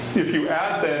 If you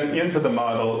add then into the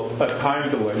model a time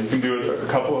delay, you can do it a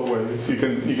couple of ways. You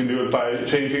can do it by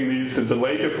changing these to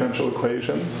delay differential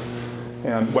equations.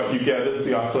 And what you get is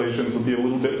the oscillations will be a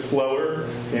little bit slower.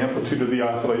 The amplitude of the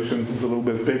oscillations is a little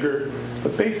bit bigger.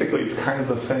 But basically, it's kind of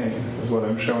the same as what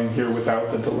I'm showing here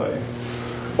without the delay.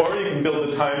 Or you can build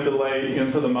a time delay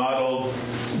into the model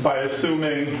by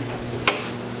assuming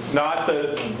not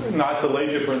delay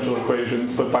differential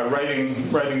equations, but by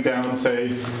writing down,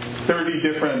 say, 30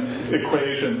 different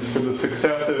equations for the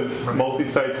successive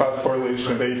multi-site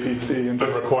phosphorylation of APC. And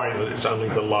but requiring that it's only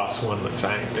the last one that's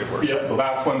active or something. Yeah, the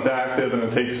last one's active, and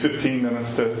it takes 15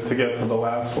 minutes to get to the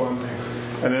last one.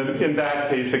 And then in that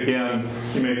case, again,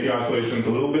 you make the oscillations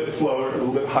a little bit slower, a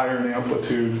little bit higher in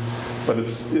amplitude, but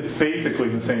it's basically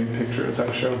the same picture as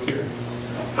I showed here.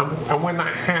 And when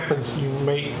that happens, you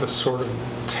make the sort of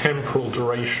temporal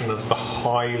duration of the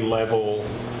high level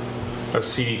of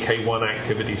CDK1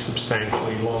 activity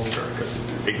substantially longer because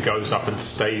it goes up and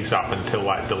stays up until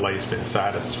that delay's been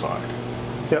satisfied.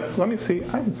 Yeah, let me see.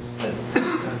 I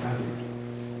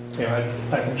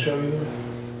can show you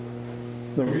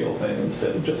the real thing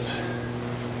instead of just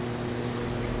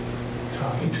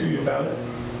talking to you about it.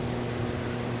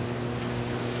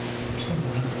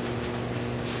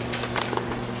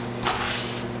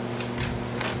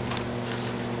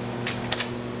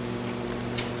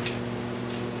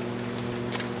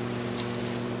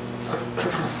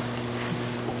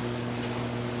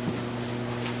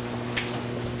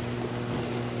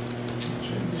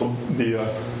 The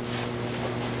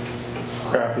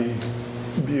crappy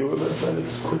view of it, but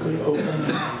it's quickly open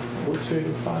and works through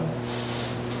the file.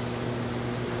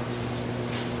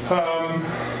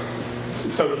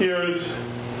 So here's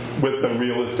with the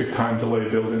realistic time delay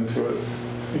built into it.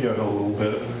 You get a little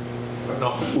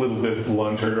bit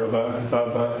blunter of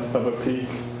a peak.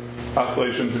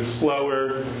 Oscillations are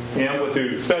slower.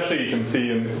 Amplitude, especially you can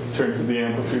see in terms of the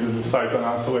amplitude of the cyclone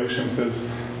oscillations, is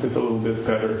a little bit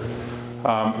better.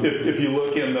 If you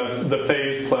look in the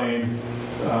phase plane,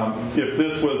 if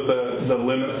this was the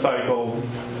limit cycle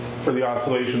for the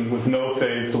oscillations with no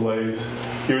phase delays,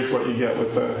 here's what you get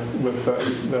with the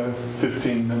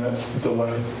 15-minute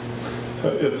delay.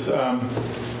 So it's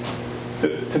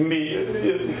to me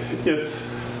it's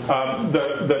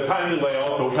the time delay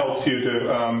also helps you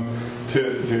to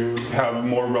have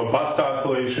more robust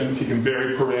oscillations. You can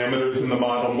vary parameters in the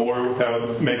model more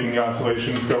without making the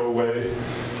oscillations go away.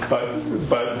 But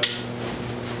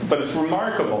it's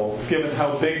remarkable, given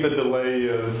how big the delay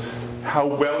is, how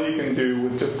well you can do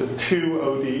with just a 2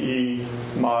 ODE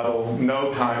model,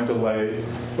 no time delay,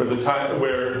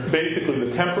 where basically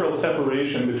the temporal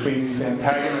separation between these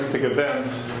antagonistic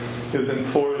events is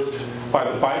enforced by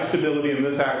the bistability in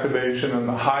this activation and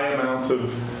the high amounts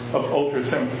of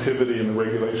ultrasensitivity in the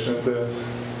regulation of this.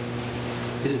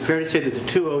 Is it fair to say that the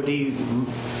 2 ODE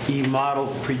model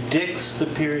predicts the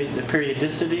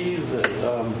periodicity,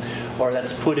 or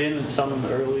that's put in some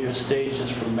earlier stages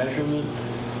for measurement?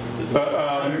 The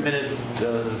 100-minute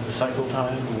cycle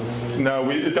time?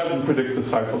 No, it doesn't predict the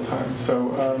cycle time.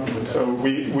 So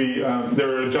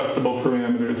there are adjustable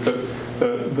parameters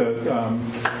that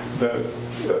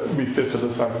we fit to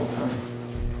the cycle time.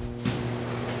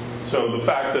 So the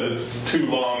fact that it's too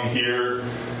long here,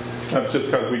 that's just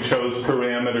because we chose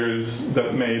parameters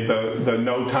that made the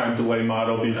no time delay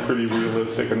model be pretty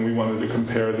realistic, and we wanted to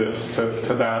compare this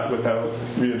to that without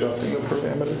readjusting the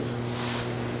parameters.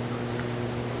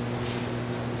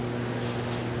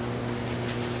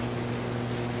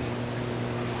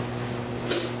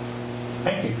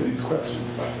 Thank you for these questions,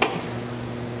 by the way.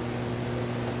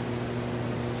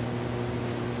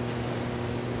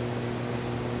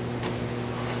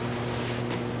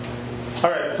 All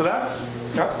right, so that's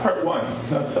part one.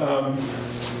 That's I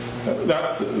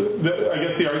guess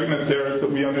the argument there is that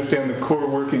we understand the core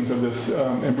workings of this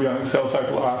embryonic cell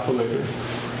cycle oscillator.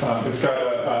 It's got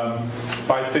a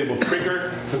bistable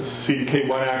trigger. The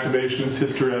CDK1 activation is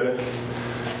hysteretic.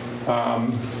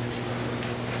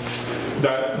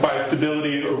 That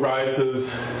bistability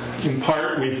arises in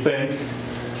part, we think,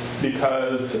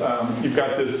 because you've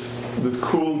got this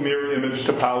cool mirror image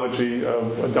topology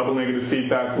of a double negative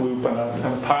feedback loop and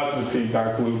a positive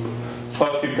feedback loop.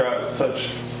 Plus, you've got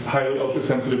such highly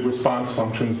ultrasensitive response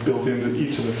functions built into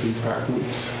each of the feedback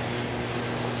loops.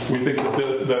 We think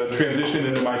that the transition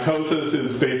into mitosis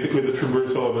is basically the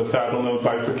traversal of a saddle node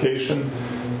bifurcation,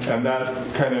 and that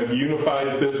kind of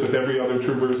unifies this with every other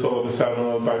traversal of a saddle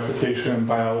node bifurcation in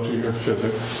biology or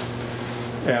physics.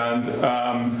 And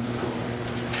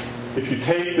if you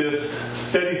take this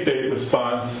steady state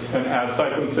response and add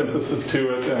cyclin synthesis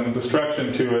to it and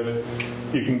destruction to it,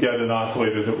 you can get an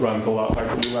oscillator that runs a lot like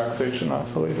a relaxation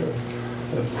oscillator.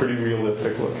 That's pretty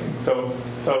realistic looking. So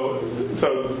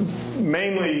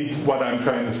mainly what I'm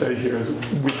trying to say here is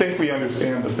we think we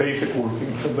understand the basic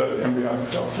workings of the embryonic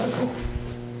cell cycle.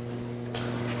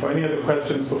 So any other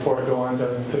questions before I go on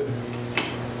to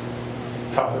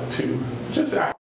topic 2? Just